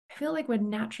feel like we're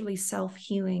naturally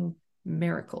self-healing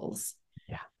miracles.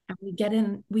 Yeah. And we get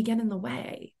in the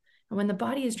way. And when the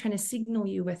body is trying to signal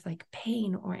you with like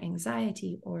pain or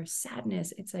anxiety or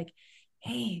sadness, it's like,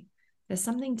 hey, there's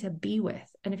something to be with.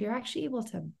 And if you're actually able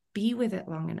to be with it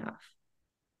long enough,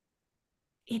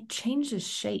 it changes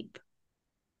shape.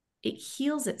 It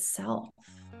heals itself.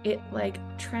 It like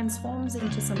transforms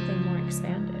into something more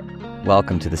expanded.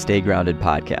 Welcome to the Stay Grounded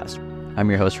podcast. I'm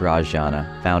your host, Raj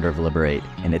Jana, founder of Liberate,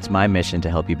 and it's my mission to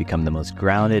help you become the most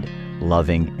grounded,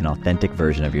 loving, and authentic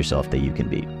version of yourself that you can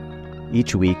be.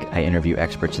 Each week, I interview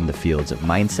experts in the fields of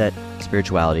mindset,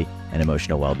 spirituality, and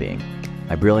emotional well-being.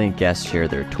 My brilliant guests share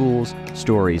their tools,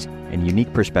 stories, and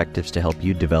unique perspectives to help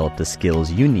you develop the skills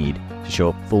you need to show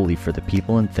up fully for the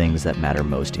people and things that matter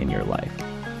most in your life.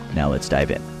 Now let's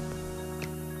dive in.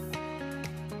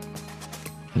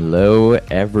 Hello,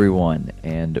 everyone,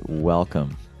 and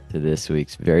welcome to this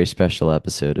week's very special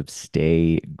episode of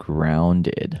Stay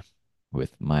Grounded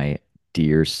with my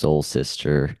dear soul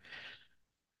sister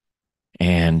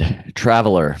and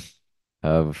traveler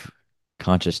of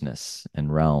consciousness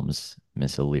and realms,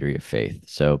 Miss Alyeria Faith.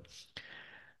 So,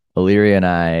 Alyeria and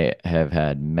I have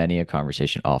had many a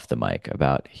conversation off the mic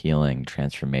about healing,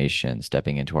 transformation,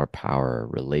 stepping into our power,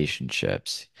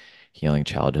 relationships, healing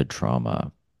childhood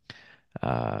trauma,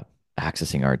 uh,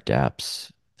 accessing our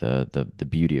depths, the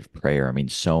beauty of prayer. I mean,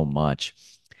 so much.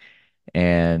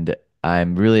 And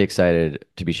I'm really excited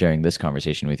to be sharing this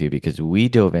conversation with you because we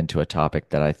dove into a topic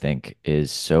that I think is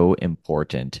so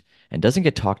important and doesn't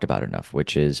get talked about enough,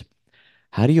 which is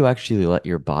how do you actually let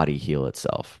your body heal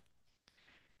itself?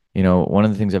 You know, one of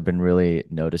the things I've been really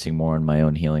noticing more in my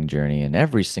own healing journey, and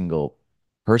every single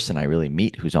person I really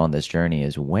meet who's on this journey,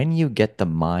 is when you get the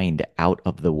mind out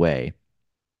of the way,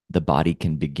 the body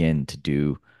can begin to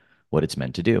do what it's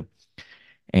meant to do.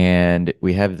 And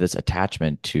we have this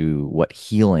attachment to what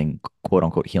healing, quote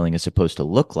unquote, healing is supposed to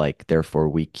look like. Therefore,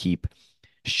 we keep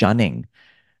shunning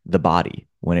the body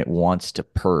when it wants to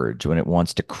purge, when it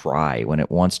wants to cry, when it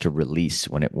wants to release,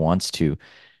 when it wants to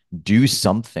do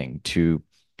something to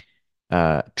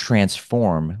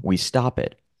transform, we stop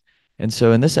it. And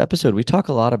so in this episode, we talk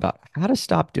a lot about how to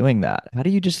stop doing that. How do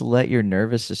you just let your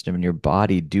nervous system and your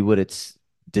body do what it's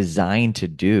designed to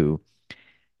do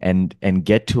and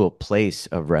get to a place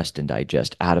of rest and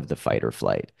digest out of the fight or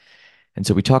flight. And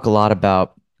so we talk a lot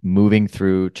about moving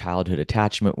through childhood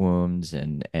attachment wounds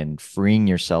and freeing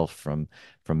yourself from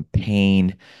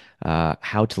pain,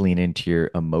 how to lean into your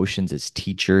emotions as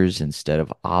teachers instead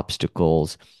of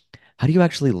obstacles. How do you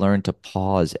actually learn to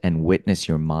pause and witness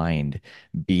your mind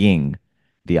being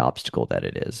the obstacle that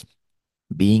it is,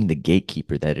 being the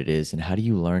gatekeeper that it is? And how do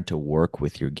you learn to work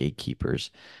with your gatekeepers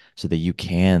so that you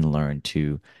can learn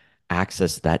to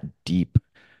access that deep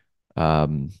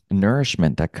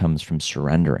nourishment that comes from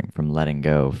surrendering, from letting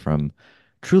go, from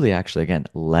truly actually, again,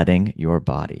 letting your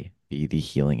body be the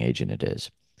healing agent it is?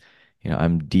 You know,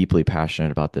 I'm deeply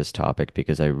passionate about this topic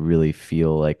because I really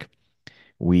feel like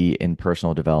we in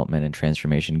personal development and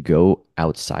transformation go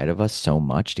outside of us so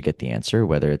much to get the answer,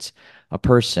 whether it's a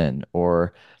person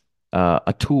or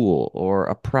a tool or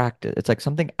a practice. It's like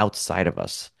something outside of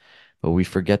us, but we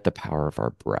forget the power of our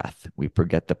breath. We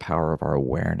forget the power of our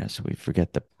awareness. We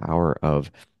forget the power of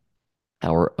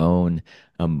our own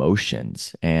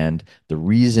emotions and the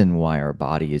reason why our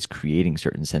body is creating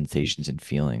certain sensations and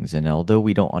feelings. And although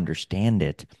we don't understand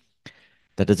it,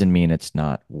 that doesn't mean it's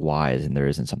not wise and there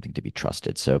isn't something to be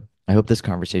trusted. So I hope this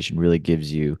conversation really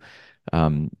gives you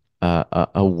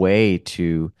a way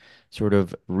to sort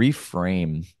of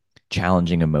reframe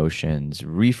challenging emotions,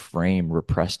 reframe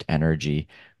repressed energy,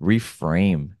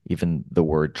 reframe even the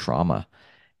word trauma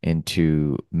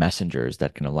into messengers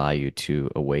that can allow you to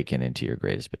awaken into your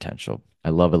greatest potential. I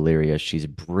love Alyeria. She's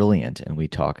brilliant, and we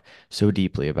talk so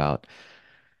deeply about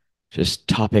just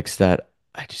topics that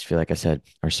I just feel like I said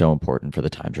are so important for the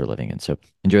times you're living in. So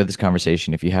enjoy this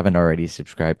conversation. If you haven't already,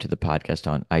 subscribe to the podcast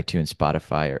on iTunes,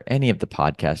 Spotify, or any of the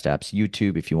podcast apps,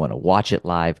 YouTube, if you want to watch it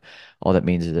live. All that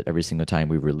means is that every single time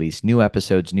we release new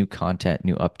episodes, new content,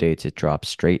 new updates, it drops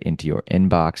straight into your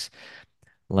inbox.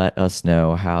 Let us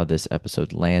know how this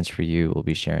episode lands for you. We'll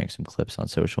be sharing some clips on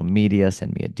social media.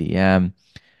 Send me a DM,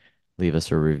 leave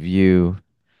us a review.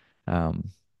 Um,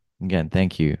 Again,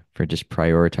 thank you for just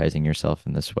prioritizing yourself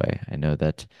in this way. I know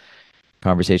that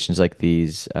conversations like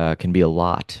these can be a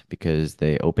lot because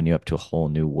they open you up to a whole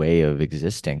new way of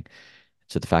existing.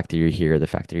 So the fact that you're here, the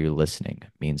fact that you're listening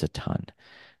means a ton.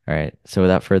 All right. So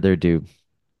without further ado,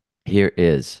 here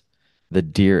is the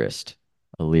dearest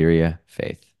Alyeria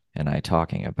Faith and I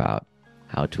talking about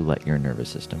how to let your nervous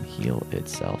system heal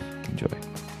itself. Enjoy.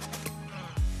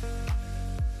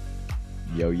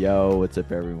 Yo, yo, what's up,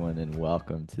 everyone, and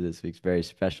welcome to this week's very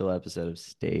special episode of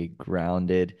Stay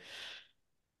Grounded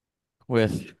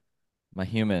with my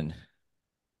human,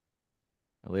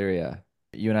 Alyeria.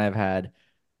 You and I have had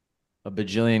a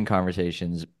bajillion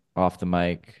conversations off the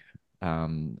mic.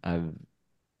 I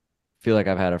feel like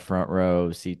I've had a front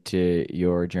row seat to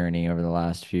your journey over the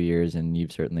last few years, and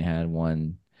you've certainly had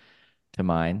one to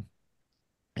mine.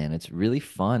 And it's really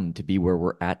fun to be where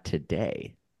we're at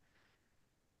today.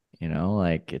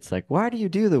 Like it's like, why do you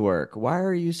do the work? Why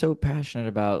are you so passionate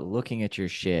about looking at your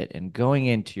shit and going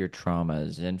into your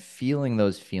traumas and feeling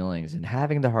those feelings and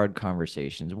having the hard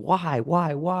conversations? Why?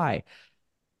 Well,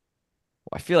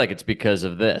 I feel like it's because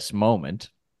of this moment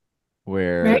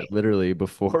where Right. literally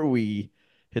before we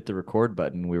hit the record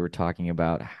button, we were talking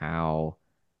about how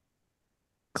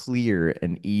clear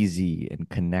and easy and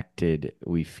connected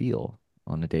we feel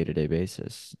on a day-to-day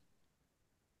basis.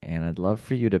 And I'd love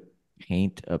for you to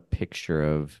paint a picture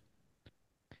of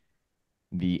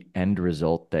the end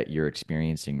result that you're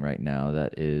experiencing right now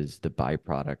that is the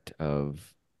byproduct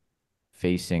of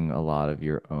facing a lot of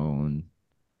your own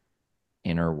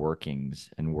inner workings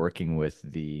and working with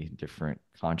the different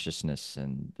consciousness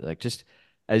and like just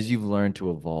as you've learned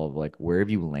to evolve, like where have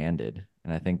you landed?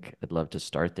 And I think I'd love to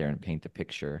start there and paint the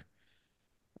picture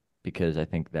because I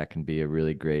think that can be a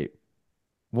really great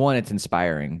one. It's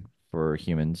inspiring for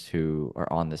humans who are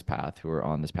on this path, who are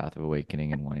on this path of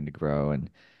awakening and wanting to grow. And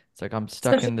it's like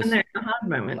Especially when they're in a hard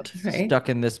moment, right? stuck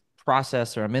in this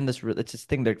process, or I'm in this. It's this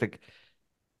thing that like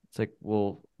it's like,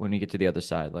 well, when we get to the other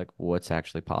side, like what's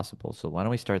actually possible? So why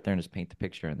don't we start there and just paint the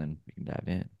picture, and then we can dive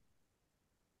in.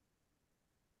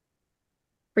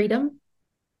 Freedom.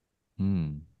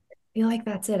 Hmm. I feel like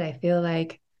that's it. I feel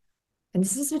like, and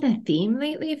this has been a theme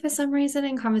lately for some reason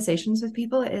in conversations with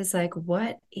people, is like,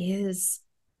 what is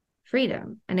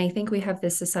freedom? And I think we have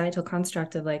this societal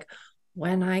construct of like,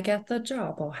 when I get the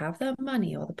job or have the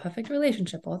money or the perfect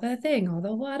relationship or the thing or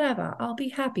the whatever, I'll be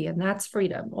happy. And that's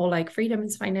freedom. Or like freedom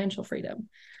is financial freedom.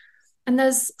 And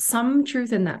there's some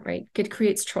truth in that, right? It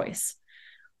creates choice.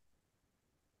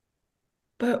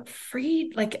 But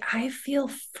free, like I feel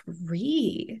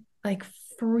free, like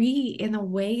free in a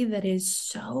way that is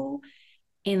so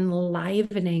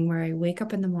enlivening, where I wake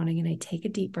up in the morning and I take a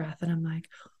deep breath and I'm like,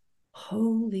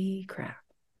 holy crap.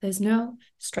 There's no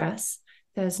stress.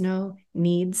 There's no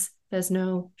needs. There's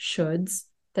no shoulds.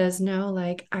 There's no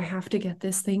like, I have to get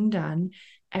this thing done.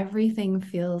 Everything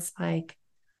feels like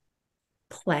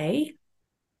play,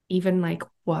 even like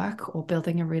work or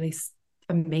building a really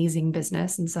amazing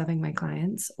business and serving my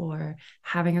clients or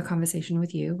having a conversation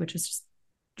with you, which is just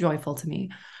joyful to me.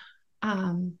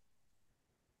 Um,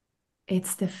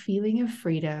 it's the feeling of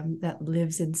freedom that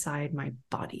lives inside my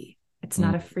body. It's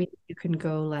not a Mm, freedom you can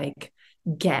go like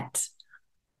get.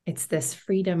 It's this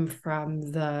freedom from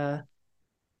the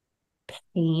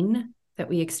pain that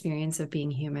we experience of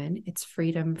being human. It's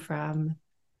freedom from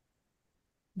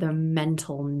the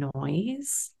mental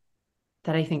noise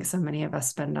that I think so many of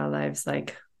us spend our lives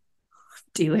like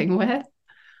dealing with.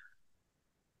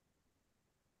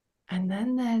 And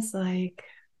then there's like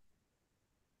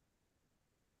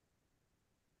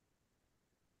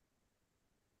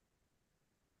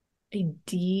a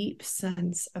deep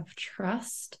sense of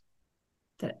trust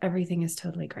that everything is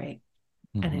totally great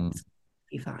and hmm. it's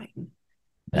be fine.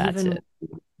 That's Even it.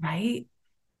 right,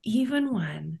 even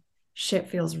when shit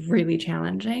feels really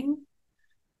challenging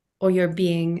or you're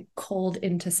being called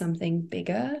into something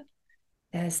bigger,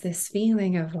 there's this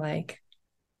feeling of like,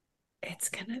 it's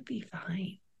gonna be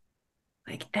fine.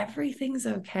 Like everything's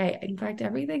okay. In fact,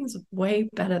 everything's way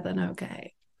better than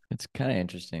okay. It's kind of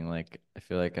interesting. Like I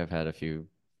feel like I've had a few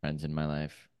friends in my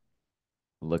life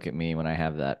look at me when I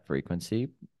have that frequency,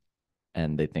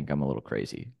 and they think I'm a little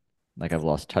crazy. Like I've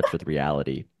lost touch with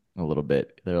reality a little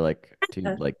bit. They're like,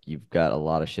 dude, like you've got a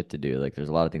lot of shit to do. Like there's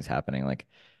a lot of things happening. Like,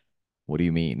 what do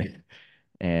you mean?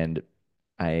 And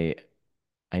I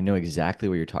I know exactly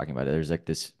what you're talking about. There's like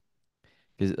this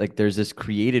because like there's this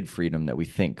created freedom that we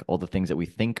think, all the things that we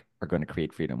think are going to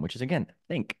create freedom, which is again,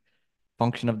 think,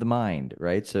 function of the mind,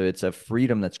 right? So it's a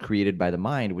freedom that's created by the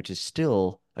mind, which is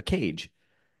still a cage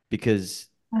because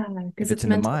if Because it's it's in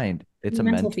the mental, mind, it's a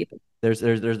mental ment feeling. there's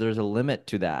a limit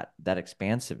to that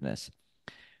expansiveness.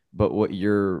 But what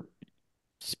you're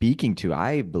speaking to,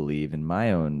 I believe, in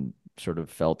my own sort of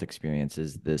felt experience,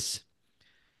 is this.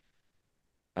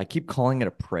 I keep calling it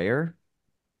a prayer.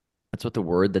 That's what the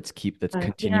word that's Yeah,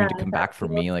 continuing to come that back for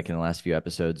feels me. Like in the last few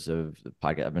episodes of the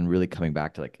podcast, I've been really coming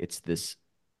back to like it's this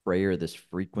prayer, this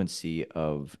frequency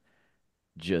of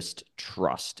just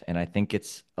trust. And I think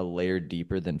it's a layer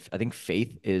deeper than I think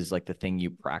faith is like the thing you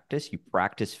practice. You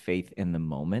practice faith in the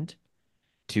moment,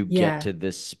 to get Yeah. to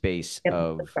this space Get the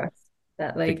of trust,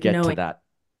 that to like get to knowing. that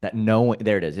knowing.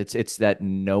 There it is. It's that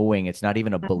knowing. It's not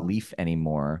even a belief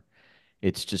anymore.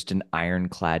 It's just an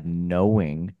ironclad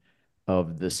knowing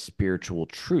of the spiritual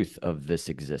truth of this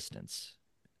existence,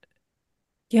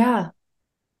 Yeah.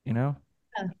 you know?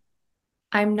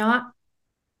 I'm not,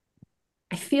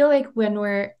 I feel like when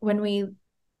we,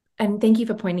 and thank you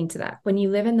for pointing to that, when you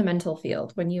live in the mental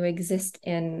field, when you exist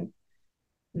in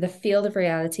the field of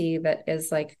reality that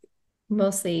is like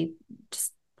mostly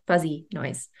just fuzzy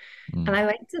noise. And Mm. I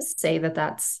like to say that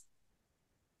that's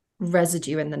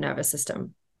residue in the nervous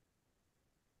system,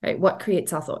 right? What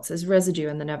creates our thoughts is residue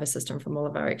in the nervous system from all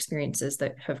of our experiences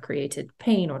that have created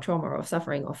pain or trauma or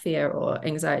suffering or fear or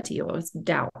anxiety or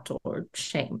doubt or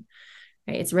shame.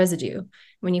 Right? It's residue.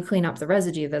 When you clean up the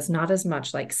residue, there's not as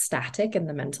much like static in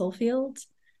the mental field.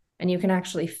 And you can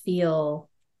actually feel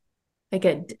like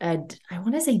I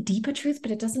want to say deeper truth,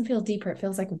 but it doesn't feel deeper. It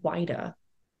feels like wider,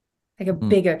 like a Mm.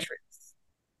 bigger truth.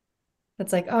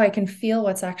 It's like, oh, I can feel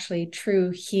what's actually true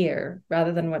here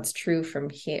rather than what's true from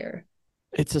here.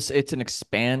 It's an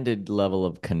expanded level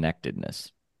of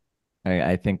connectedness.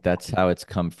 I think that's how it's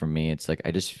come from me. It's like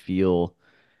I just feel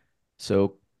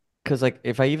so because like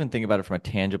if I even think about it from a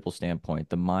tangible standpoint,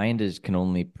 the mind is can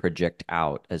only project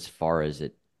out as far as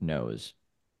it knows.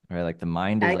 Right? Like the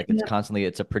mind is I like it's can constantly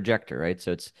it's a projector, right?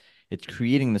 So it's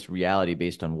creating this reality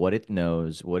based on what it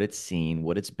knows, what it's seen,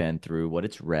 what it's been through, what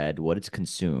it's read, what it's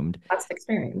consumed, past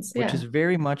experience. which Yeah. is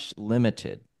very much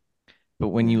limited. But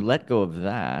when Yeah. you let go of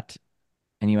that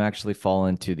and you actually fall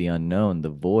into the unknown, the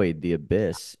void, the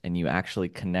abyss, and you actually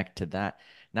connect to that,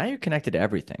 now you're connected to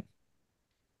everything.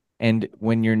 And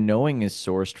when your knowing is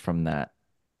sourced from that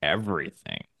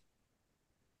everything,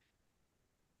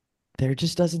 there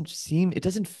just doesn't seem, it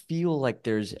doesn't feel like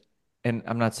there's, and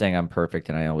I'm not saying I'm perfect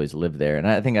and I always live there. And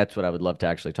I think that's what I would love to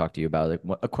actually talk to you about.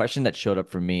 Like a question that showed up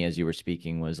for me as you were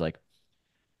speaking was like,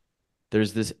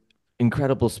 there's this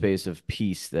incredible space of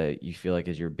peace that you feel like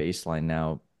is your baseline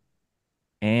now.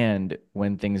 And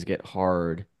when things get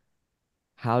hard,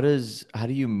 how do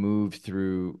you move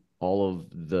through all of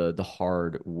the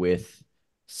hard with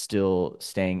still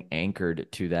staying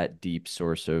anchored to that deep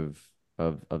source of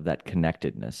that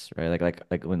connectedness, right?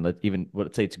 Like when even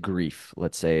let's say it's grief,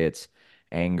 let's say it's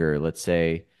anger, let's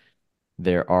say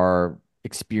there are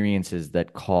experiences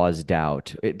that cause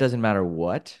doubt. It doesn't matter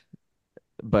what,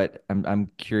 but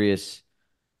I'm curious,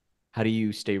 how do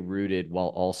you stay rooted while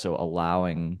also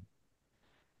allowing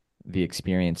the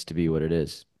experience to be what it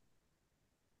is?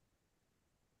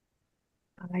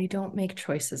 I don't make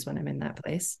choices when I'm in that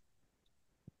place.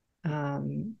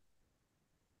 Um,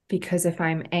 because if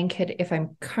I'm anchored, if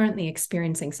I'm currently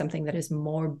experiencing something that is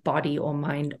more body or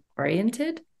mind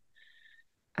oriented,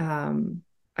 um,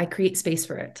 I create space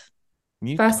for it. Can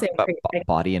you talk Firstly, I about create, I,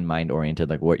 body and mind oriented,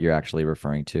 like what you're actually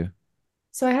referring to?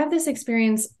 so I have this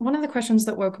experience. One of the questions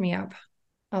that woke me up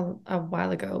a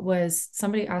while ago was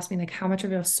somebody asked me, like, how much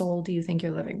of your soul do you think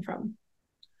you're living from?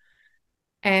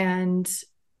 And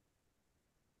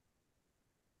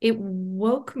it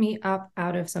woke me up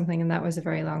out of something, and that was a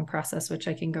very long process, which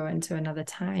I can go into another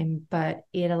time, but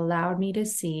it allowed me to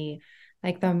see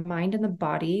like the mind and the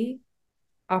body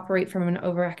operate from an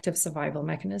overactive survival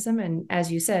mechanism. And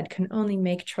as you said, can only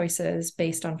make choices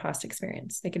based on past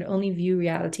experience. They can only view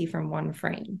reality from one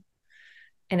frame.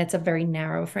 And it's a very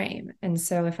narrow frame. And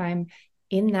so if I'm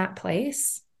in that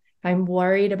place, I'm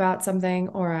worried about something,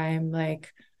 or I'm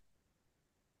like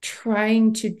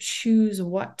trying to choose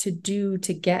what to do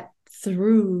to get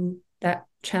through that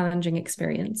challenging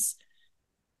experience,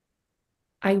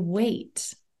 I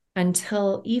wait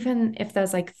until even if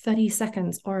there's like 30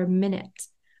 seconds or a minute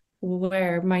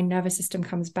where my nervous system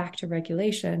comes back to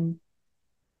regulation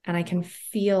and I can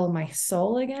feel my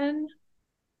soul again,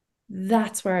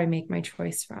 that's where I make my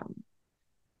choice from.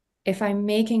 If I'm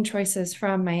making choices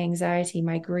from my anxiety,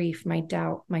 my grief, my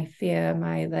doubt, my fear,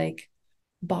 my like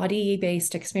body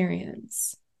based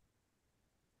experience,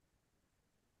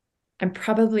 I'm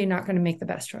probably not going to make the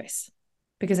best choice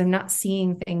because I'm not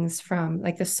seeing things from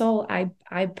like the soul.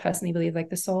 I personally believe like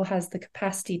the soul has the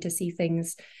capacity to see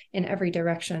things in every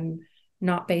direction,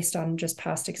 not based on just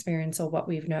past experience or what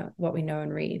we know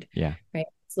and read. Yeah. Right.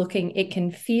 It's looking, it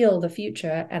can feel the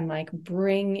future and like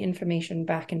bring information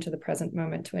back into the present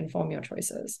moment to inform your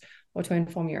choices or to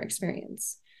inform your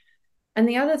experience. And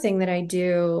the other thing that I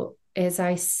do is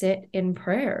I sit in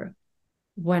prayer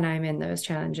when I'm in those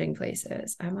challenging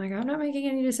places. I'm like, I'm not making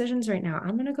any decisions right now.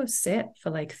 I'm going to go sit for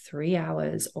like 3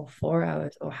 hours or 4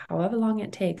 hours or however long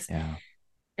it takes. Yeah.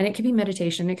 And it could be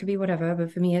meditation, it could be whatever,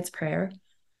 but for me, it's prayer.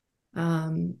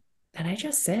 And I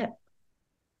just sit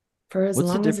for as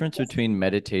What's the long as difference between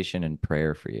meditation and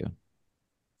prayer for you?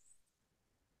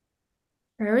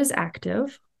 prayer is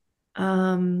active.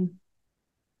 Um,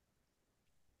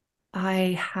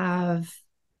 I have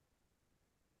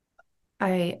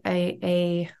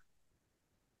a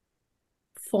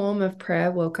form of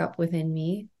prayer woke up within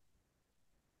me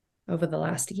over the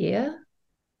last year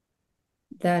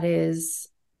that is,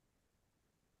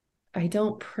 I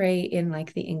don't pray in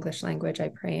like the English language. I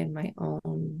pray in my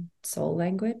own soul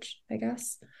language, I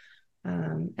guess.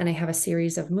 And I have a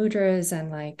series of mudras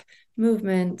and like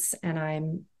movements,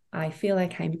 and I feel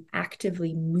like I'm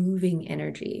actively moving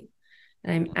energy,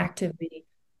 and I'm actively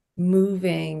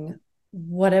moving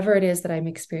whatever it is that I'm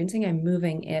experiencing. I'm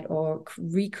moving it or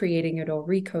recreating it or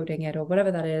recoding it or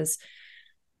whatever that is.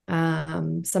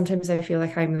 Sometimes I feel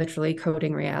like I'm literally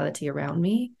coding reality around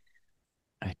me,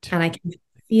 I and I can totally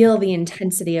feel get the it.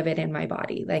 intensity of it in my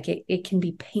body. Like it can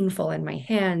be painful in my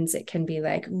hands. It can be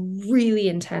like really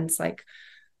intense, like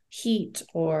heat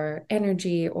or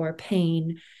energy or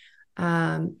pain.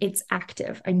 It's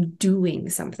active. I'm doing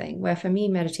something. Where for me,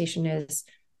 meditation is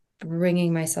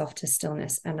bringing myself to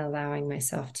stillness and allowing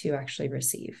myself to actually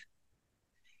receive.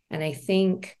 And I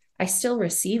think I still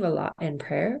receive a lot in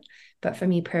prayer, but for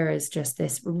me, prayer is just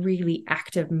this really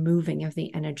active moving of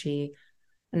the energy.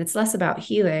 And it's less about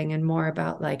healing and more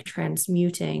about like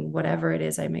transmuting whatever it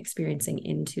is I'm experiencing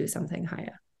into something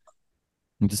higher.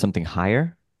 Into something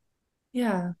higher?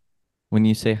 Yeah. When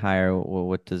you say higher, well,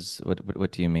 what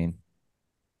do you mean?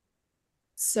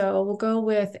 So we'll go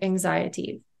with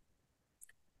anxiety.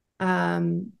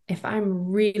 If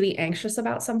I'm really anxious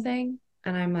about something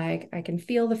and I'm like, I can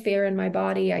feel the fear in my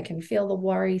body, I can feel the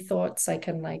worry thoughts, I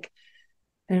can like,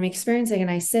 and I'm experiencing,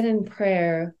 and I sit in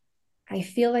prayer, I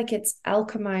feel like it's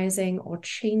alchemizing or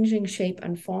changing shape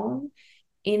and form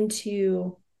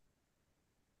into,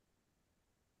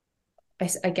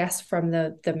 I guess, from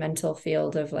the mental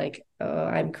field of like, oh,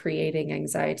 I'm creating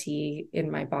anxiety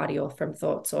in my body or from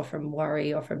thoughts or from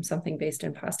worry or from something based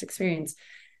in past experience.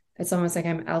 It's almost like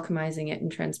I'm alchemizing it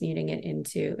and transmuting it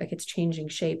into like it's changing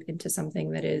shape into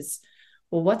something that is,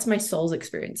 well, what's my soul's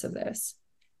experience of this?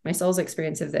 My soul's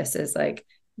experience of this is like,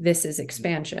 this is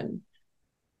expansion.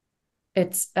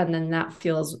 And then that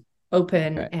feels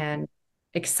open Okay. and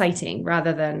exciting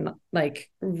rather than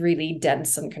like really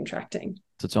dense and contracting.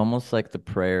 So it's almost like the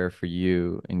prayer for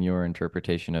you in your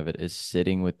interpretation of it is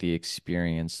sitting with the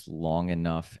experience long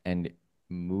enough and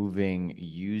moving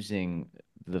using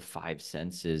the five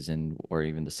senses and or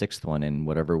even the sixth one in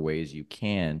whatever ways you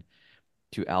can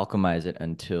to alchemize it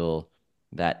until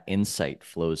that insight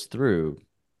flows through.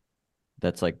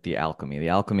 That's like the alchemy. The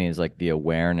alchemy is like the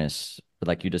awareness,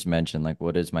 like you just mentioned, like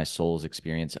what is my soul's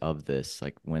experience of this?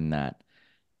 Like when that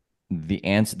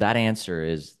answer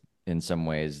is in some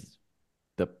ways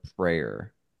the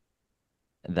prayer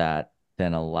that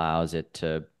then allows it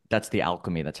to that's the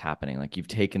alchemy that's happening. Like you've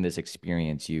taken this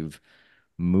experience, you've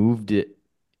moved it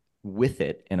with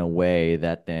it in a way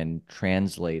that then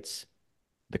translates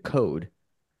the code.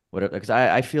 Whatever, because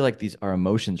I feel like these our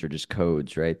emotions are just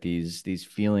codes, right? These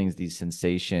feelings, these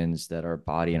sensations that our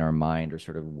body and our mind are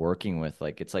sort of working with.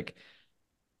 Like it's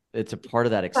a part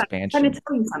of that Yeah, trying expansion. to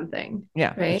tell you something,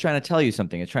 Yeah, it's right? trying to tell you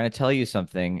something. It's trying to tell you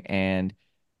something. And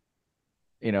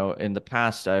in the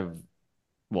past,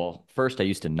 first I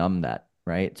used to numb that,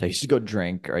 right? So I used to go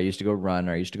drink, or I used to go run,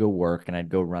 or I used to go work, and I'd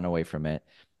go run away from it.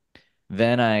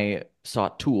 Then I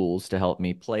sought tools to help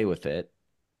me play with it.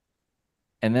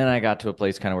 And then I got to a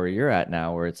place kind of where you're at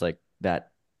now, where it's like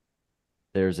that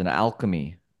there's an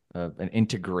alchemy of an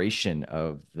integration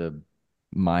of the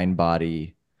mind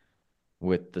body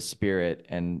with the spirit.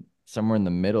 And somewhere in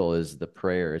the middle is the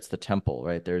prayer. It's the temple,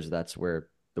 right? That's where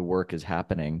the work is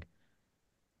happening.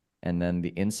 And then the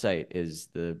insight is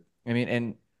I mean,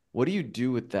 and what do you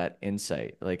do with that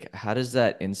insight? Like, how does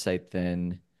that insight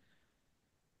then,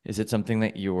 is it something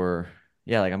that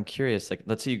yeah, like I'm curious, like,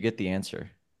 let's say you get the answer.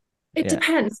 It Yeah.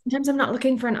 depends. Sometimes I'm not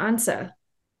looking for an answer.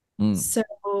 Mm.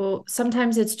 So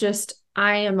sometimes it's just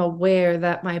I am aware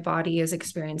that my body is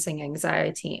experiencing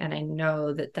anxiety, and I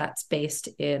know that that's based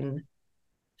in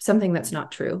something that's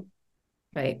not true,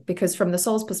 right? Because from the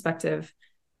soul's perspective,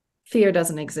 fear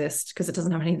doesn't exist because it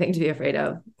doesn't have anything to be afraid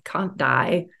of. It can't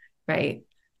die, right?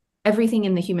 Everything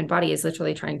in the human body is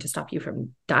literally trying to stop you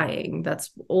from dying.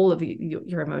 That's all of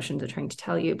your emotions are trying to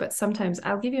tell you. But sometimes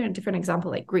I'll give you a different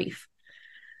example, like grief.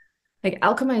 Like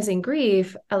alchemizing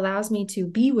grief allows me to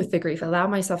be with the grief, allow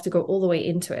myself to go all the way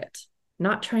into it,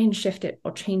 not try and shift it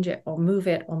or change it or move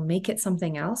it or make it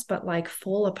something else, but like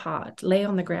fall apart, lay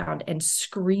on the ground and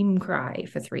scream cry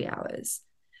for 3 hours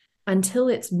until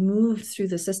it's moved through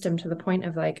the system to the point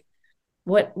of like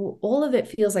what all of it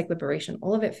feels like liberation.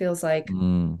 All of it feels like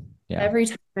Mm, yeah. every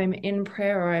time I'm in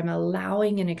prayer or I'm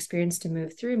allowing an experience to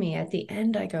move through me, at the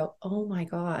end I go, oh my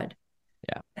God,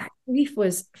 Yeah. that grief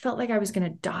was felt like I was going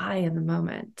to die in the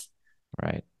moment.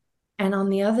 Right. And on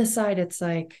the other side, it's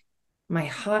like my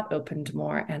heart opened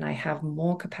more and I have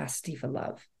more capacity for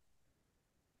love.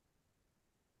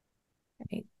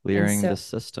 Right. And Clearing so, the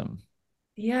system.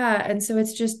 yeah. And so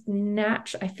it's just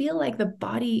natural. I feel like the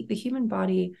body, the human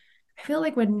body, I feel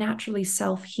like we're naturally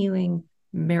self-healing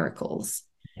miracles.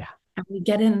 Yeah. And we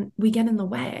get in the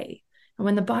way. And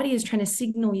when the body is trying to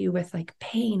signal you with like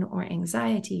pain or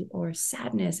anxiety or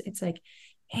sadness, it's like,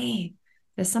 hey,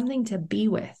 there's something to be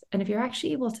with. And if you're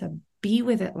actually able to be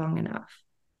with it long enough,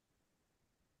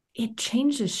 it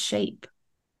changes shape.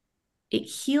 It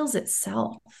heals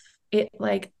itself. It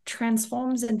like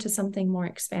transforms into something more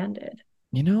expanded.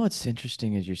 You know what's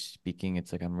interesting as you're speaking?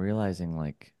 It's like I'm realizing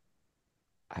like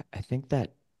I think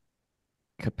that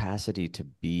capacity to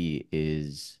be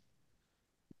is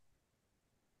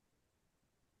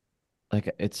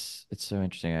like it's so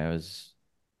interesting. I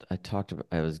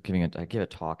was giving I gave a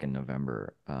talk in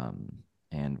November,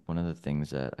 and one of the things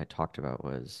that I talked about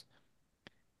was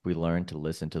we learned to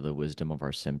listen to the wisdom of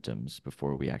our symptoms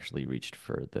before we actually reached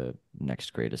for the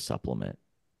next greatest supplement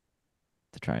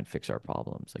to try and fix our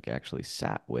problems. Like actually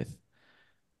sat with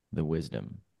the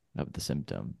wisdom of the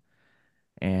symptom.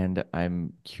 And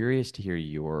I'm curious to hear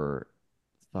your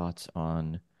thoughts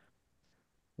on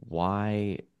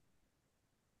why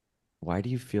why do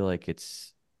you feel like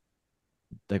it's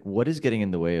like what is getting in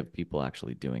the way of people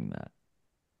actually doing that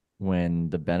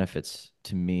when the benefits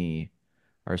to me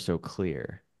are so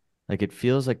clear? Like it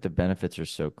feels like the benefits are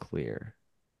so clear,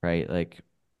 right? Like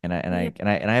Yeah.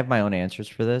 and I have my own answers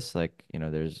for this. Like,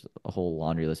 there's a whole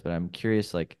laundry list, but I'm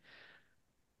curious like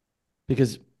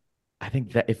because I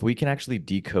think that if we can actually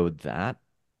decode that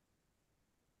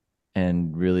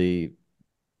and really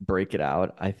break it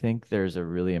out, I think there's a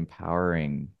really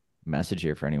empowering message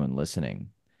here for anyone listening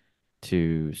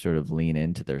to sort of lean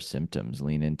into their symptoms,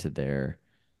 lean into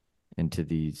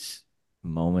these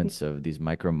moments of these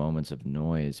micro moments of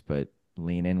noise, but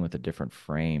lean in with a different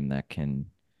frame that can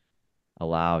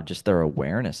allow just their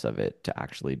awareness of it to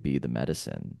actually be the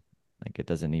medicine. Like it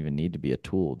doesn't even need to be a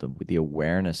tool. The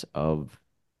awareness of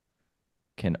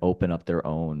can open up their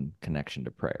own connection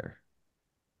to prayer.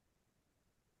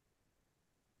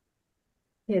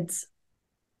 It's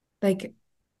like,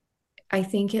 I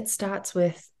think it starts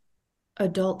with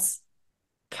adults'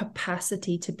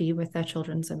 capacity to be with their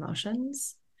children's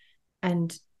emotions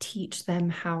and teach them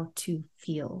how to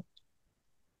feel.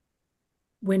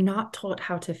 We're not taught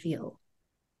how to feel.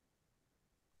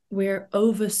 We're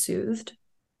oversoothed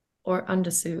or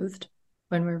undersoothed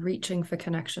when we're reaching for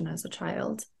connection as a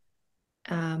child.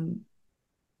 Um,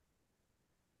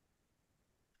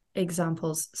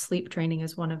 Examples, sleep training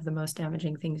is one of the most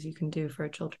damaging things you can do for a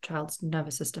child's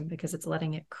nervous system because it's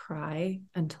letting it cry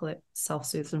until it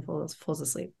self-soothes and falls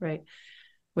asleep, right?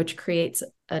 Which creates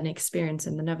an experience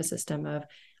in the nervous system of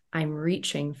I'm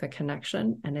reaching for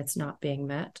connection and it's not being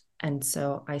met. And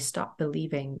so I stop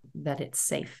believing that it's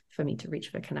safe for me to reach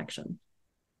for connection.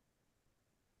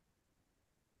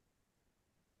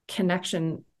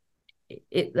 Connection,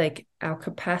 it like our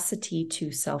capacity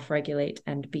to self-regulate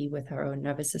and be with our own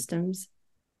nervous systems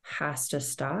has to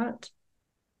start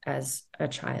as a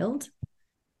child,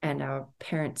 and our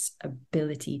parents'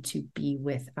 ability to be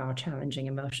with our challenging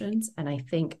emotions. And I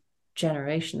think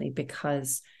generationally,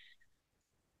 because,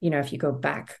 if you go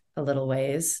back a little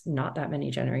ways, not that many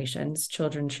generations,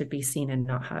 children should be seen and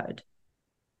not heard,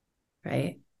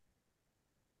 right?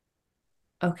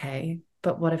 Okay.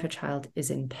 But what if a child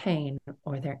is in pain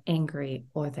or they're angry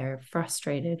or they're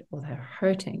frustrated or they're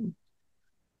hurting?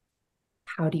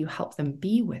 How do you help them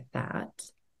be with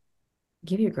that?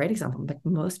 Give you a great example. Like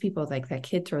most people, like that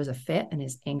kid throws a fit and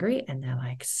is angry, and they're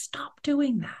like, stop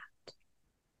doing that.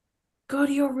 Go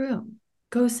to your room.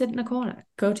 Go sit in a corner.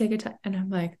 Go take a time. And I'm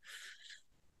like,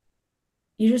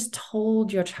 you just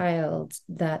told your child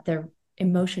that their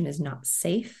emotion is not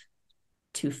safe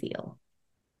to feel.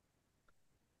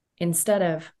 Instead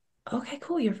of, okay,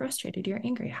 cool, you're frustrated, you're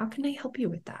angry. How can I help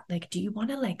you with that? Like, do you want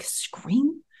to like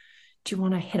scream? Do you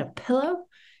want to hit a pillow?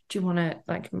 Do you want to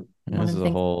like And one this of is the a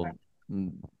things? whole,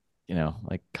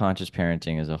 like conscious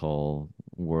parenting is a whole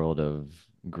world of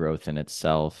growth in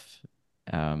itself.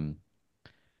 Um,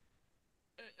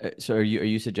 so are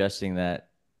you suggesting that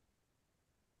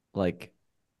like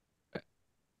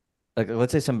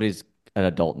let's say somebody's an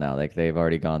adult now, like they've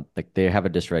already gone like they have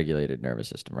a dysregulated nervous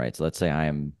system, right? So let's say I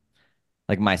am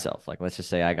like myself, like let's just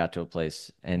say I got to a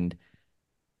place and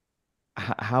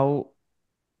how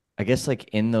I guess like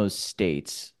in those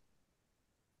states,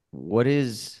 what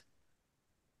is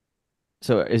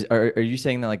so is are you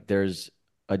saying that like there's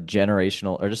a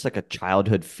generational or just like a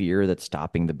childhood fear that's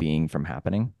stopping the being from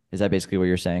happening? Is that basically what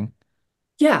you're saying?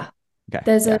 Yeah. Okay.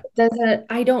 There's a Yeah. there's a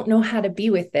I don't know how to be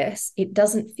with this. It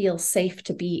doesn't feel safe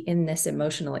to be in this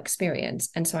emotional experience.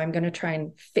 And so I'm going to try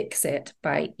and fix it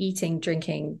by eating,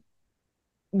 drinking,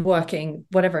 working,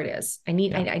 whatever it is.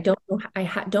 Yeah. I don't know,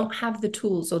 don't have the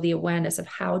tools or the awareness of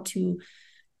how to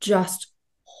just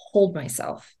hold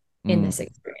myself in Mm, this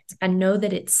experience and know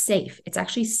that it's safe. It's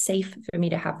actually safe for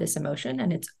me to have this emotion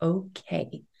and it's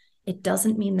okay. It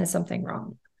doesn't mean there's something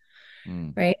wrong.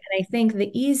 mm, Right. And I think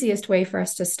the easiest way for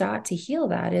us to start to heal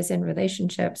that is in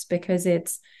relationships because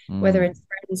it's whether mm, it's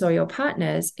friends or your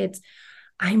partners, it's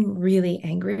I'm really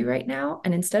angry right now.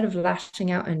 And instead of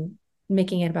lashing out and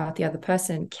making it about the other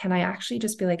person, can I actually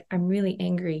just be like, I'm really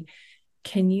angry.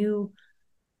 Can you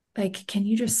can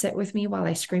you just sit with me while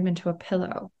I scream into a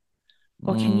pillow?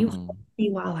 Or can you hold mm,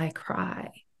 me while I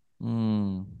cry?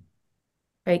 mm.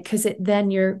 Right. Because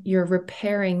then you're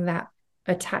repairing that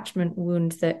attachment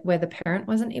wound that where the parent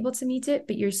wasn't able to meet it,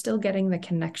 but you're still getting the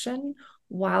connection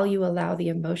while you allow the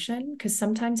emotion. Because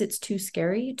sometimes it's too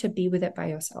scary to be with it by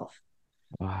yourself.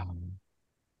 Wow.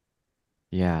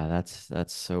 Yeah,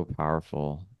 that's so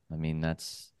powerful. I mean,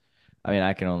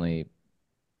 I can only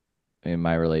in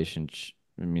my relationship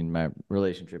my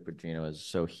relationship with Gina was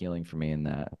so healing for me in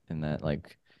that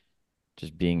like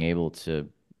just being able to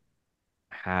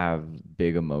have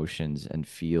big emotions and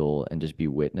feel and just be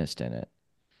witnessed in it.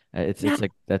 Yeah. It's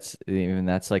like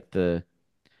that's like the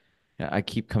I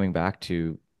keep coming back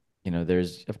to,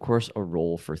 there's of course a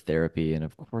role for therapy and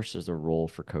of course there's a role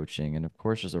for coaching and of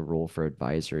course there's a role for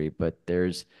advisory, but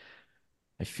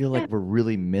I feel Yeah. like we're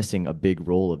really missing a big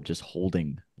role of just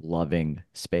holding loving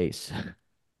space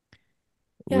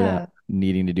without Yeah.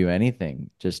 needing to do anything.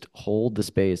 Just hold the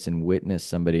space and witness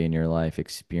somebody in your life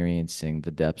experiencing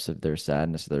the depths of their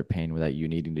sadness, their pain without you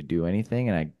needing to do anything.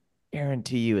 And I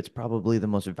guarantee you it's probably the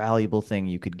most valuable thing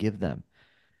you could give them.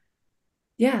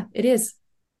 Yeah. It is.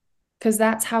 Because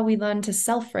that's how we learn to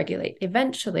self regulate.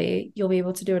 Eventually, you'll be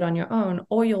able to do it on your own,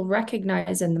 or you'll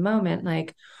recognize in the moment,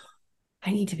 like,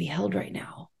 I need to be held right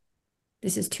now.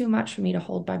 This is too much for me to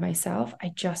hold by myself. I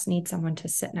just need someone to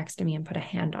sit next to me and put a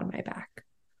hand on my back.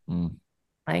 Mm.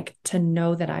 Like to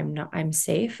know that I'm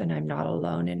safe and I'm not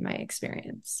alone in my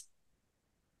experience.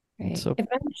 It's Right. so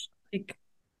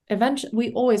Eventually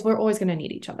we're always going to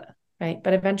need each other. Right.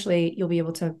 But eventually you'll be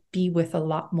able to be with a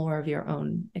lot more of your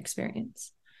own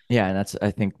experience. Yeah, and that's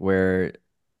I think where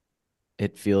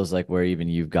it feels like where even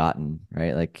you've gotten,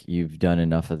 right? Like you've done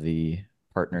enough of the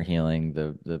partner healing,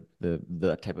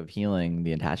 the type of healing,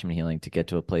 the attachment healing to get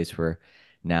to a place where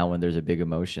now when there's a big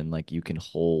emotion, like you can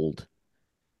hold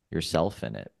yourself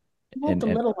in it. Hold the And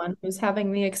little one who's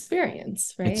having the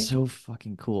experience, it's right? so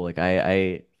fucking cool. Like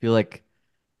I feel like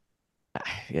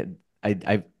I,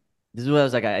 I this is what I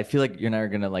was like. I feel like you're and I are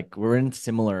gonna like we're in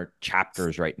similar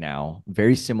chapters right now,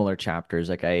 very similar chapters.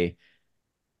 Like I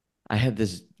had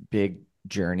this big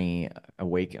journey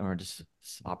awake or just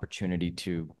this opportunity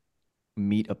to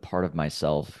meet a part of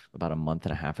myself about a month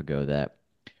and a half ago that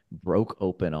broke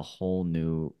open a whole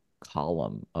new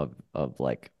column of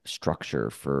like structure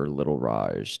for little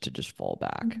Raj to just fall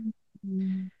back.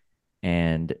 Mhm.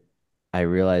 And I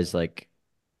realized like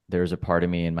there's a part of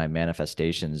me in my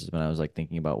manifestations when I was like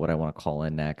thinking about what I want to call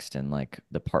in next and like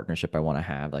the partnership I want to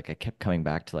have. Like I kept coming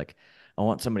back to like I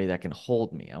want somebody that can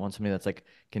hold me. I want somebody that's like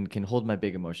can hold my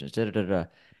big emotions. Da, da, da, da.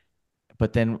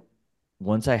 But then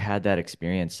once I had that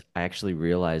experience, I actually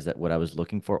realized that what I was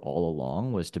looking for all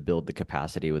along was to build the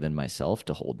capacity within myself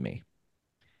to hold me.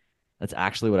 That's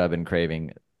actually what I've been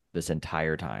craving this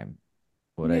entire time.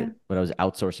 Yeah. What I was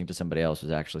outsourcing to somebody else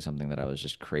was actually something that I was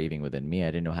just craving within me. I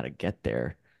didn't know how to get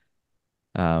there.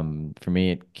 For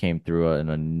me, it came through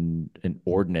an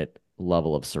inordinate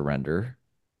level of surrender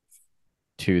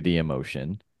to the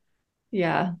emotion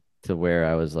Yeah. to where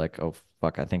I was like, oh,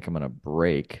 fuck, I think I'm going to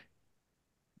break.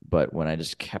 But when I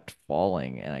just kept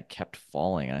falling and I kept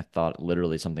falling, and I thought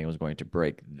literally something was going to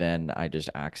break, then I just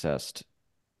accessed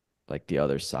like the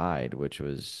other side, which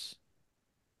was,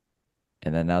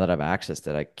 and then now that I've accessed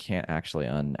it, I can't actually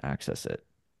unaccess it,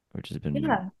 which has been,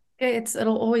 Yeah.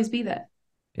 It'll always be there.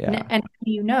 yeah, And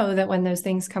you know that when those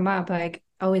things come up, like,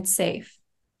 oh, it's safe.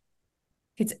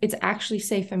 It's actually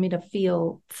safe for me to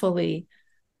feel fully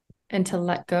and to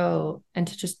let go and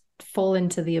to just fall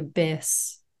into the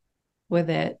abyss with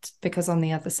it because on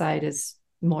the other side is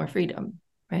more freedom,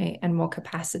 right? And more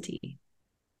capacity.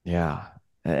 yeah.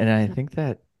 And I think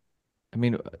that, I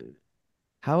mean,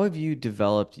 how have you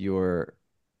developed your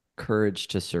courage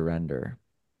to surrender.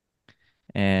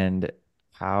 And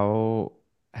how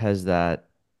has that,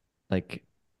 like,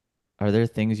 are there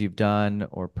things you've done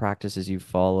or practices you've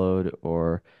followed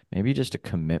or maybe just a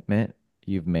commitment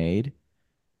you've made?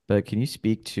 But can you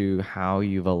speak to how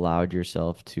you've allowed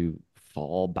yourself to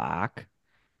fall back?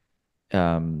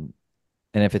 Um,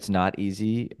 and if it's not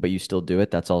easy, but you still do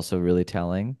it, that's also really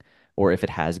telling. Or if it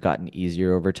has gotten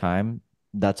easier over time,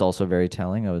 that's also very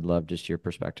telling. I would love just your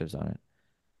perspectives on it.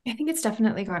 I think it's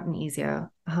definitely gotten easier.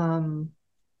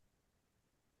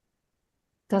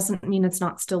 Doesn't mean it's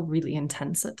not still really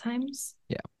intense at times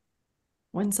Yeah.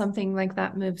 when something like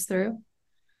that moves through.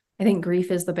 I think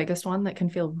grief is the biggest one that can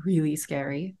feel really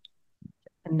scary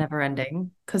and never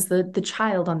ending because the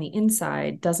child on the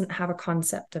inside doesn't have a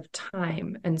concept of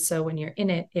time. And so when you're in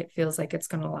it, it feels like it's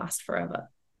going to last forever.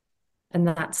 And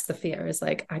that's the fear is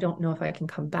like, I don't know if I can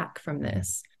come back from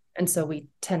this. And so we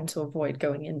tend to avoid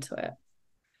going into it.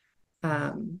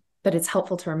 But it's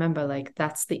helpful to remember like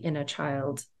that's the inner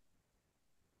child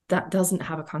that doesn't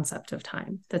have a concept of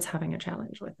time that's having a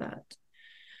challenge with that.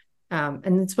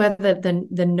 And it's where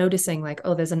the noticing like,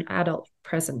 oh, there's an adult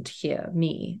present here,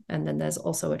 me, and then there's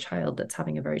also a child that's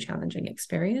having a very challenging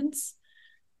experience.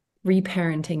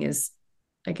 Reparenting is,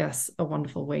 I guess, a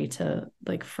wonderful way to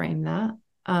like frame that.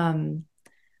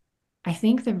 I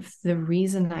think the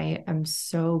reason I am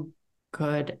so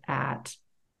good at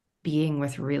being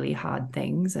with really hard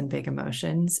things and big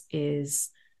emotions is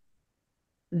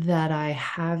that I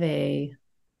have a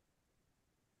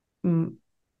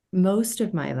most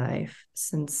of my life,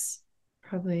 since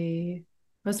probably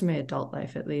most of my adult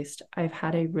life at least, I've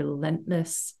had a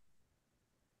relentless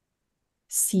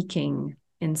seeking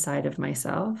inside of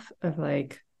myself of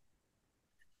like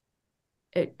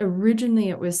originally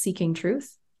it was seeking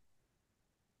truth.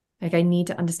 Like I need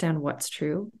to understand what's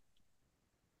true.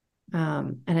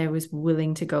 And I was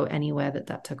willing to go anywhere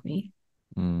that took me.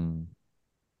 Mm,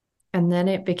 And then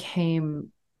it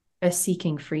became a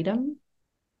seeking freedom,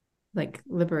 like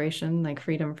liberation, like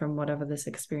freedom from whatever this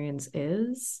experience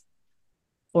is,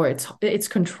 or it's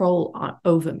control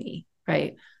over me,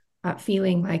 right?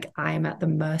 Feeling like I'm at the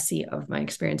mercy of my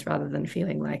experience rather than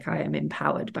feeling like I am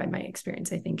empowered by my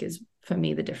experience, I think is for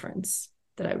me the difference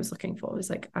that I was looking for. Was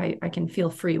like I can feel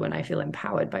free when I feel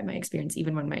empowered by my experience,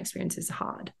 even when my experience is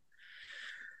hard.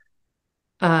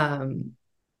 Um,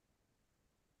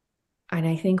 and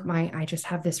I think I just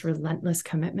have this relentless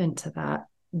commitment to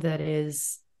that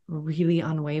is really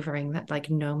unwavering. That like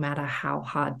no matter how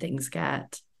hard things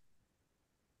get,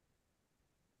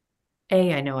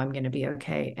 A, I know I'm going to be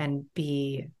okay, and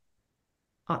B,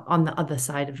 on the other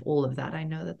side of all of that, I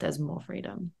know that there's more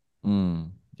freedom.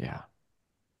 yeah.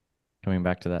 Coming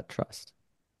back to that trust.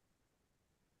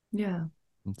 Yeah.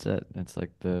 That's it. It's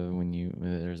like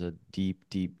there's a deep,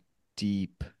 deep,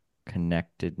 deep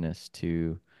connectedness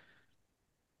to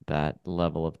that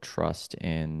level of trust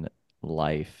in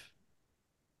life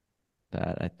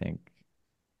that I think,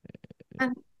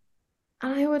 And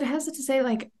I would hesitate to say,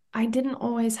 like, I didn't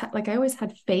always have, like, I always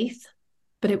had faith,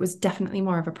 but it was definitely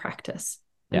more of a practice.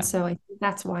 And yeah, so I think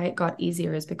that's why it got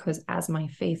easier, is because as my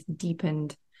faith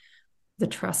deepened, the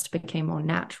trust became more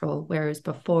natural. Whereas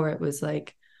before it was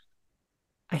like,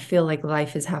 I feel like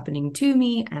life is happening to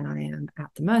me and I am at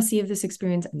the mercy of this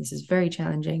experience. And this is very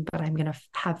challenging, but I'm going to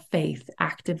have faith,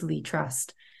 actively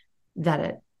trust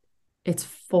that it's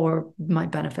for my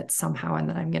benefit somehow and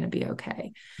that I'm going to be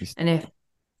okay. you, And if, I was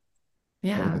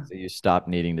yeah, gonna say you stopped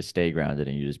needing to stay grounded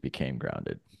and you just became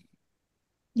grounded.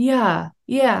 yeah,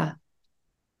 yeah,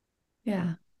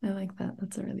 yeah, I like that.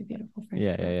 That's a really beautiful frame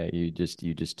Yeah, for that. yeah,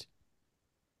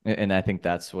 yeah. And I think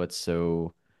that's what's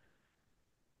so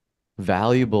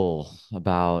valuable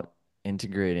about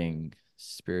integrating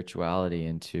spirituality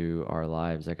into our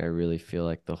lives. Like I really feel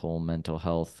like the whole mental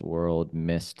health world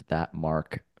missed that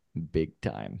mark big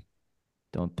time.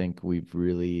 Don't think we've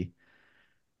really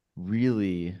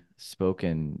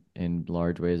spoken in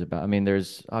large ways about. I mean,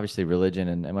 there's obviously religion,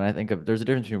 and when I think of there's a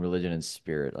difference between religion and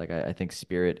spirit. Like I think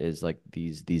spirit is like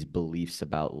these beliefs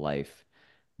about life,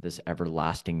 this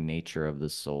everlasting nature of the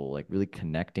soul, like really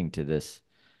connecting to this.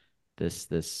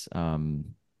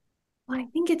 Well, I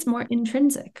think it's more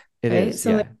intrinsic, It right? is,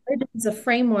 So yeah. it's a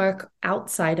framework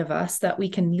outside of us that we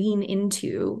can lean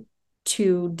into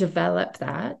to develop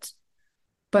that.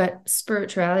 But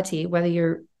spirituality, whether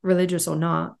you're religious or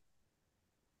not,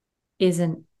 is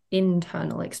an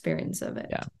internal experience of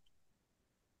Yeah. it.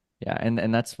 Yeah,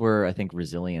 and that's where I think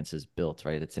resilience is built,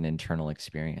 right? It's an internal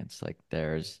experience. Like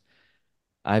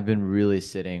I've been really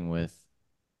sitting with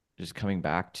just coming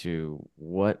back to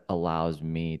what allows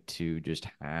me to just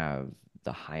have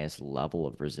the highest level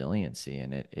of resiliency,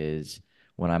 and it is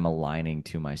when I'm aligning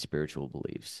to my spiritual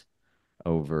beliefs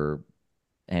over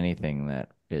anything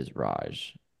that is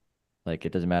Raj. Like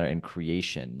it doesn't matter in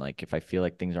creation. Like if I feel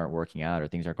like things aren't working out or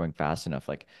things aren't going fast enough,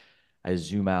 like I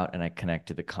zoom out and I connect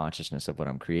to the consciousness of what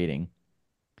I'm creating,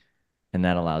 and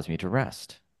that allows me to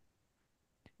rest.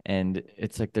 And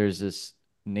it's like there's this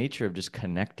nature of just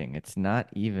connecting. It's not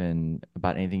even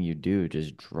about anything you do,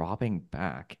 just dropping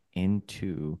back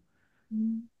into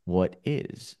what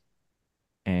is.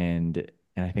 And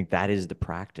I think that is the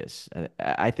practice.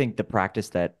 I think the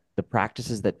practices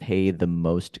that pay the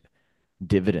most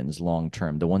dividends long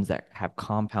term, the ones that have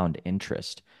compound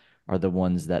interest, are the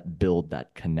ones that build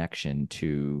that connection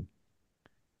to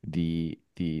the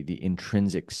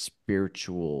intrinsic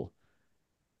spiritual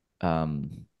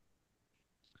um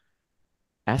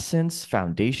essence,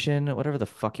 foundation, whatever the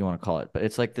fuck you want to call it. But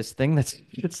it's like this thing that's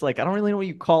it's like I don't really know what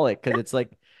you call it because it's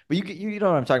like, but you know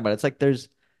what I'm talking about. It's like there's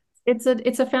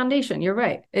It's a foundation. You're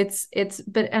right.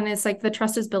 But and it's like the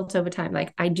trust is built over time.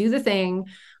 Like I do the thing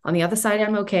on the other side,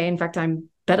 I'm okay. In fact, I'm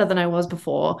better than I was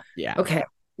before. yeah. Okay,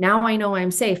 now I know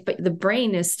I'm safe. But the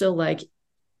brain is still like,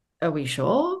 are we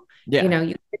sure? You Yeah.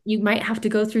 know, you might have to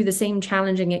go through the same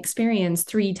challenging experience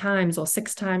 3 times or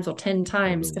 6 times or 10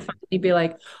 times to Totally. finally be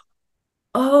like,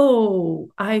 oh,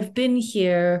 I've been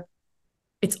here.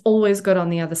 It's always good on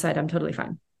the other side. I'm totally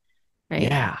fine. Right.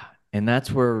 Yeah. And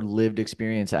that's where lived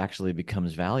experience actually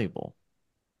becomes valuable.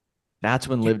 That's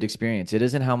when Yeah. lived experience. It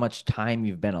isn't how much time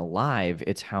you've been alive,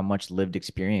 it's how much lived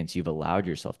experience you've allowed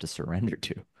yourself to surrender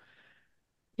to.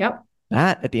 Yep.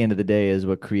 That at the end of the day is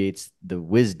what creates the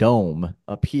wisdom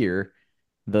up here.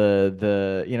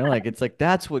 Like it's like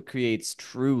that's what creates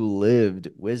true lived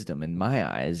wisdom in my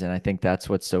eyes. And I think that's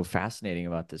what's so fascinating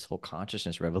about this whole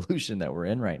consciousness revolution that we're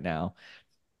in right now,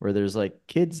 where there's like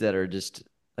kids that are just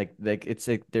like it's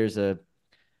like there's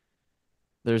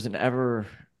an ever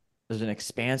there's an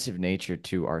expansive nature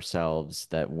to ourselves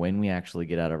that when we actually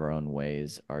get out of our own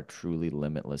ways are truly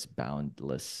limitless,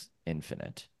 boundless,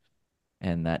 infinite.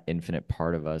 And that infinite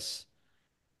part of us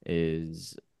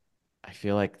is, I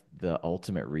feel like, the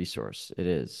ultimate resource. It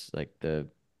is like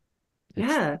it's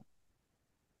Yeah.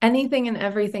 Anything and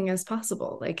everything is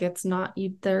possible. Like it's not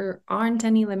you, there aren't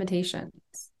any limitations,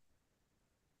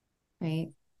 right?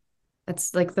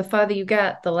 It's like the further you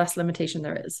get, the less limitation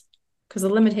there is. Because the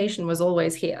limitation was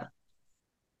always here.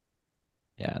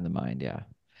 yeah, in the mind, yeah.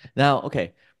 Now,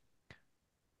 okay,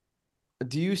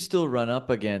 do you still run up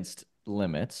against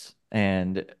limits?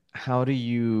 And yeah,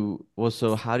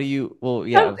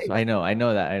 Totally. I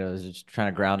know that. I know this is just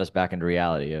trying to ground us back into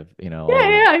reality of, Yeah,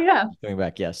 yeah, yeah. coming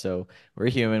back. Yeah, so we're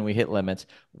human, we hit limits.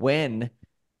 When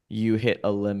you hit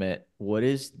a limit, what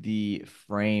is the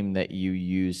frame that you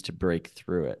use to break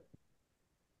through it?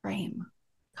 Frame.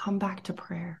 Come back to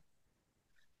prayer.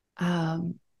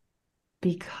 Um,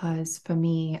 because for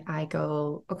me, I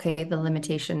go, okay, the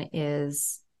limitation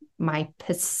is my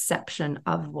perception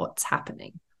of what's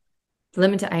happening.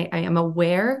 I am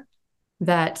aware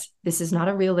that this is not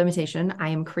a real limitation. I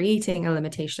am creating a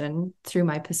limitation through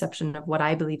my perception of what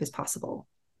I believe is possible,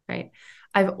 right?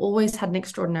 I've always had an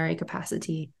extraordinary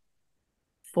capacity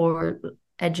for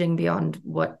edging beyond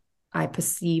what I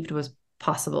perceived was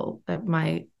possible.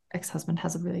 My ex-husband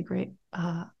has a really great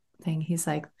thing. He's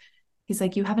like,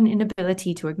 you have an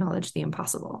inability to acknowledge the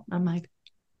impossible. I'm like,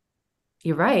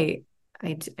 you're right.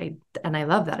 I and I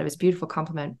love that. It was a beautiful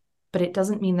compliment, but it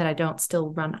doesn't mean that I don't still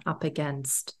run up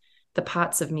against the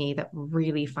parts of me that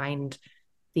really find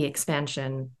the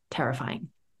expansion terrifying.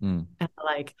 Mm, And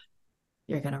like,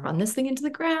 you're going to run this thing into the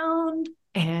ground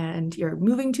and you're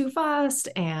moving too fast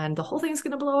and the whole thing's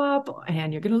going to blow up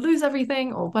and you're going to lose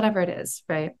everything or whatever it is,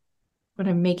 right? When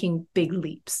I'm making big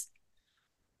leaps.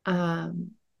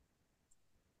 Um,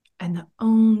 And the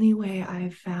only way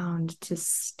I've found to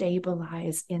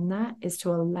stabilize in that is to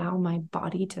allow my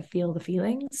body to feel the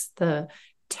feelings, the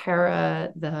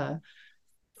terror, the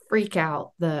freak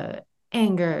out, the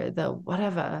anger, the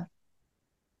whatever,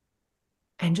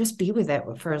 and just be with it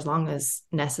for as long as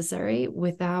necessary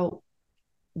without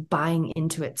buying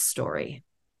into its story.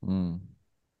 mm,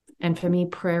 And for me,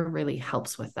 prayer really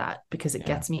helps with that because it yeah.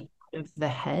 gets me out of the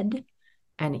head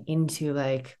and into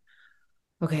like,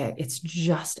 okay, it's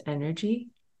just energy.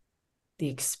 The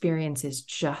experience is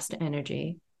just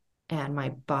energy and my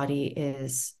body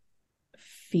is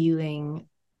feeling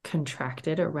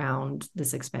contracted around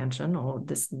this expansion or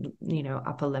this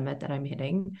upper limit that I'm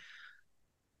hitting.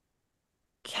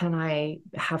 Can I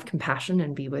have compassion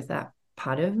and be with that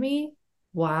part of me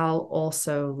while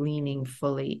also leaning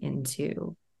fully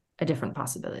into a different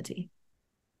possibility?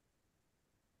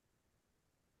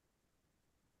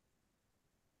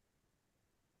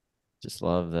 Just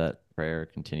love that prayer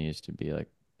continues to be like,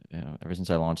 ever since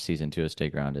I launched season 2 of Stay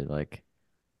Grounded, like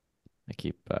I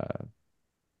keep I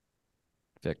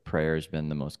feel like prayer has been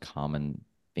the most common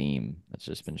theme that's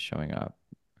just been showing up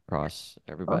across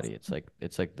everybody. Awesome.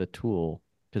 It's like the tool,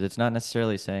 because it's not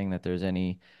necessarily saying that there's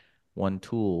any one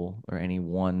tool or any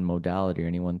one modality or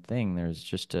any one thing.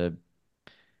 There's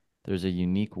a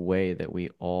unique way that we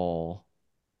all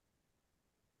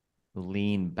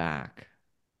lean back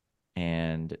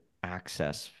and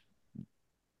access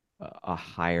a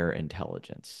higher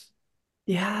intelligence.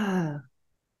 Yeah.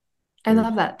 I love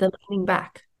There's that, the leaning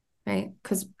back, right?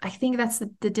 Because I think that's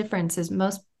the difference is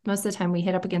most of the time we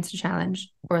hit up against a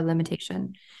challenge or a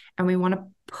limitation and we want to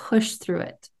push through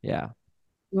it. Yeah,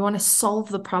 We want to solve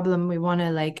the problem. We want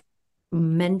to like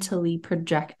mentally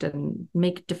project and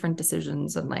make different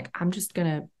decisions and like I'm just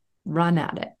gonna run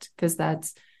at it because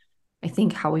that's I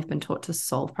think how we've been taught to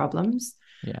solve problems.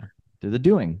 yeah. Do the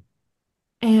doing.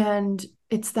 And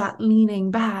it's that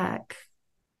leaning back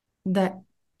that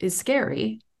is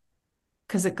scary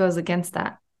because it goes against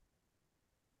that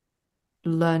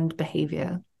learned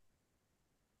behavior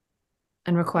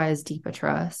and requires deeper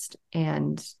trust.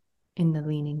 And in the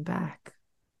leaning back,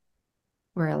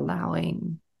 we're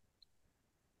allowing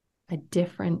a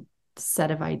different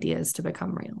set of ideas to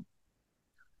become real.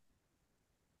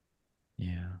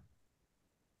 Yeah.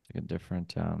 Like a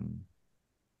different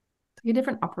It's like a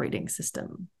different operating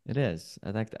system. it is.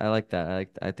 I like that.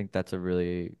 I think that's a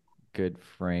really good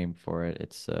frame for it.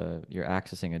 It's you're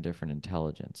accessing a different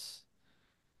intelligence,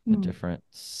 Mm.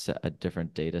 a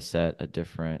different data set, a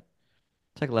different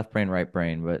it's like left brain, right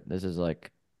brain, but this is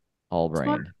like all It's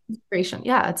more brain. integration.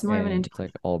 Yeah, it's more of an It's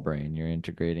like all brain. You're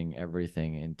integrating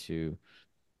everything into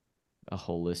a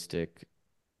holistic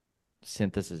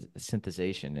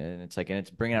synthesization, and it's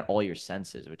bringing out all your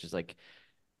senses, which is like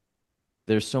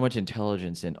there's so much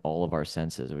intelligence in all of our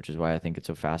senses, which is why I think it's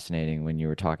so fascinating when you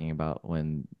were talking about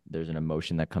when there's an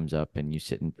emotion that comes up and you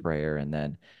sit in prayer and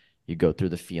then you go through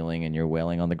the feeling and you're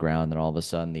wailing on the ground and all of a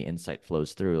sudden the insight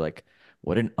flows through. Like,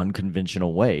 what an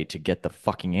unconventional way to get the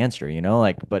fucking answer, you know?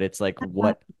 Like, but it's like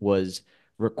what was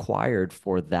required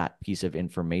for that piece of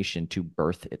information to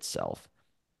birth itself.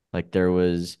 Like, there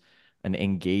was an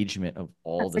engagement of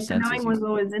all That's the like the senses. knowing was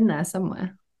always in there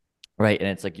somewhere. Right. And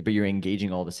it's like, but you're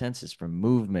engaging all the senses from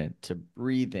movement to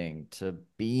breathing to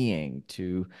being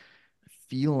to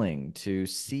feeling to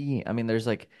seeing. I mean, there's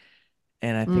like,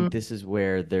 and I think Mm. this is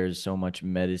where there's so much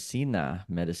medicine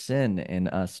in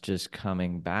us just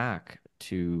coming back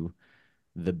to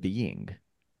the being,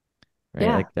 right?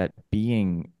 Yeah. Like that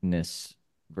beingness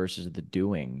versus the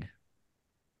doing.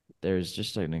 There's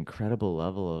just an incredible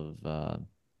level of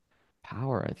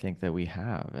power, I think, that we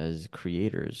have as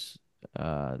creators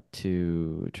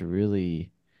to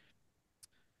really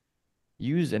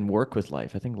use and work with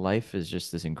life. I think life is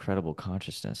just this incredible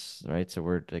consciousness, right? So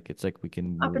we're like, it's like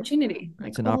Opportunity, it's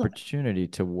like an all of it. opportunity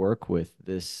to work with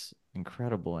this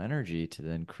incredible energy to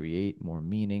then create more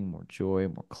meaning, more joy,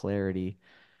 more clarity,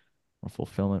 more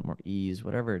fulfillment, more ease,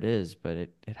 whatever it is. But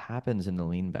it happens in the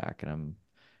lean back, and I'm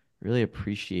really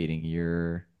appreciating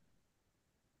your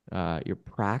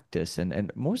practice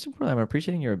and most importantly, I'm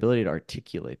appreciating your ability to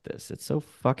articulate this. It's so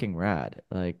fucking rad.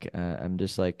 Like I'm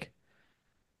just like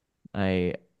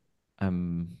I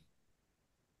I'm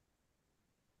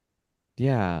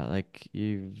Yeah, like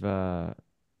it's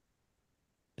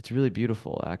really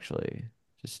beautiful actually,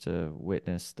 just to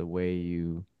witness the way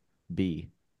you be.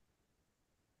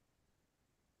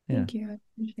 Yeah. Thank you. I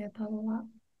appreciate that a lot.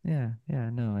 Yeah, yeah,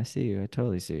 no, I see you. I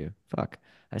totally see you. Fuck.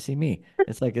 I see me.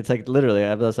 It's like literally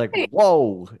I was like, Hey,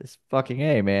 "Whoa, it's fucking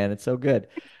A, man. It's so good."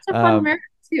 it's a fun Um marriage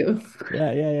too.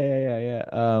 yeah.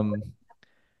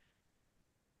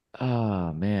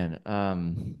 Oh man.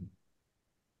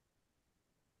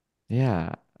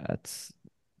 Yeah, that's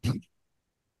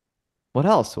what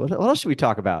else? What else should we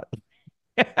talk about?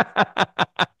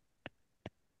 I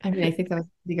mean, I think that was a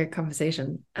pretty good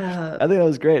conversation. I think that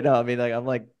was great. No, I mean, like I'm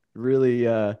like really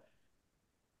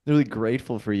really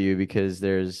grateful for you because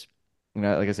there's,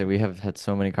 like I said, we have had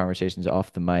so many conversations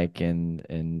off the mic and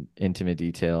in intimate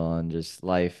detail on just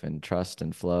life and trust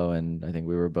and flow. And I think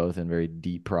we were both in very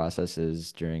deep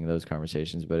processes during those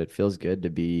conversations, but it feels good to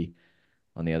be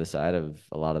on the other side of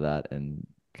a lot of that and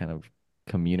kind of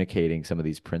communicating some of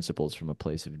these principles from a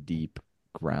place of deep,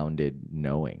 grounded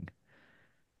knowing.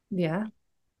 Yeah.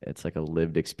 It's like a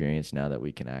lived experience now that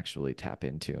we can actually tap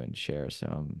into and share.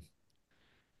 So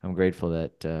I'm grateful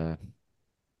that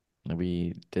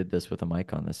we did this with a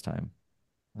mic on this time.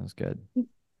 That was good.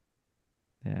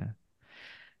 Yeah.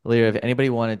 Leah, if anybody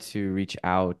wanted to reach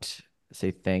out,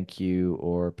 say thank you,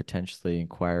 or potentially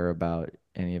inquire about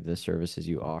any of the services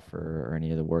you offer or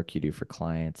any of the work you do for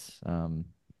clients, how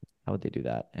would they do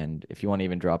that? And if you want to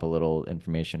even drop a little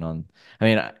information on, I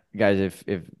mean, guys,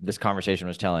 if this conversation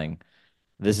was telling,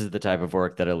 this is the type of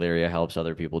work that Alyeria helps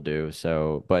other people do.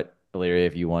 So, but Alyeria,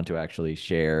 if you want to actually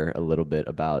share a little bit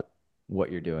about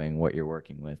what you're doing, what you're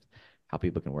working with, how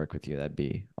people can work with you, that'd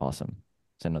be awesome.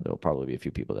 So I know there'll probably be a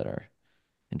few people that are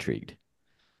intrigued.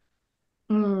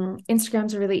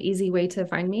 Instagram's a really easy way to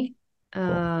find me.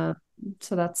 Cool.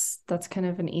 So that's kind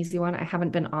of an easy one. I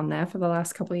haven't been on there for the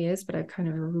last couple of years, but I've kind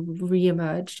of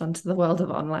re-emerged onto the world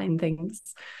of online things.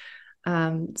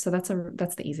 So that's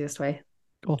the easiest way,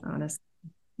 Cool. honest.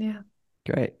 Yeah.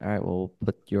 Great. All right. We'll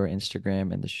put your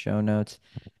Instagram in the show notes.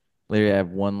 Larry, I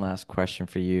have one last question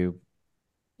for you.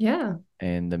 Yeah.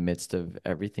 In the midst of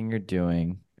everything you're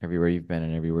doing, everywhere you've been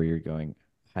and everywhere you're going,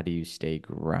 how do you stay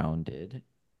grounded?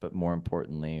 But more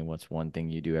importantly, what's one thing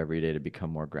you do every day to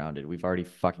become more grounded? We've already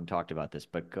fucking talked about this,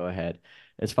 but go ahead.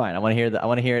 It's fine. I want to hear that. I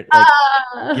want to hear it. Like,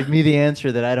 give me the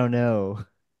answer that I don't know.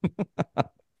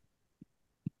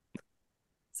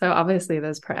 So obviously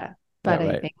there's prayer, Yeah, but I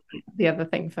right. think the other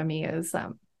thing for me is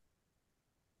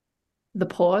the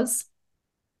pause,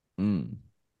 Mm.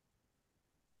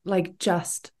 like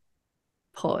just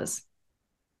pause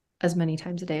as many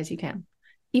times a day as you can,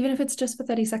 even if it's just for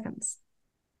 30 seconds.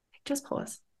 Just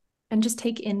pause and just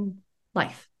take in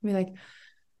life. Be like,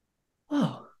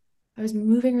 whoa, I was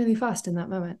moving really fast in that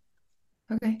moment.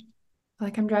 Okay.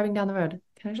 Like I'm driving down the road.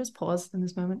 Can I just pause in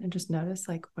this moment and just notice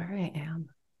like where I am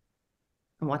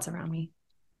and what's around me?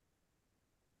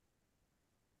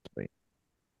 Wait,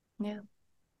 Yeah.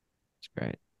 it's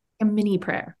great. A mini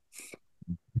prayer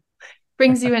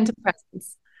brings you into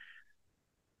presence.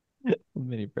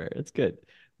 Mini prayer. It's good.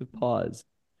 The pause.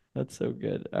 That's so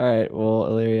good. All right. Well,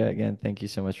 Illyria, again, thank you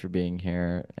so much for being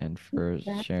here and for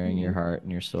sharing your heart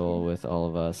and your soul with all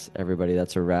of us. Everybody,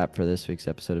 that's a wrap for this week's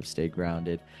episode of Stay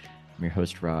Grounded. I'm your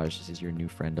host, Raj. This is your new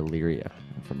friend, Alyeria.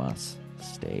 And from us,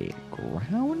 stay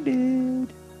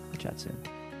grounded. We'll chat soon.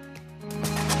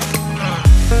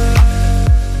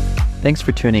 Thanks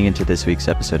for tuning into this week's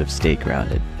episode of Stay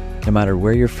Grounded. No matter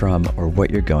where you're from or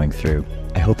what you're going through,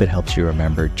 I hope it helps you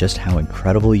remember just how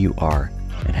incredible you are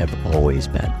and have always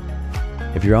been.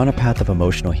 If you're on a path of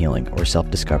emotional healing or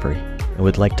self-discovery and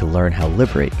would like to learn how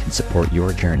Liberate can support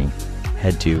your journey,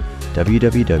 head to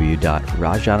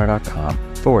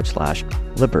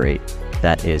www.rajana.com/liberate.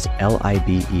 That is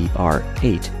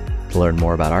LIBER8 to learn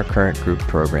more about our current group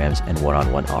programs and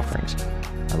one-on-one offerings.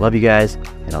 I love you guys,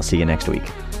 and I'll see you next week.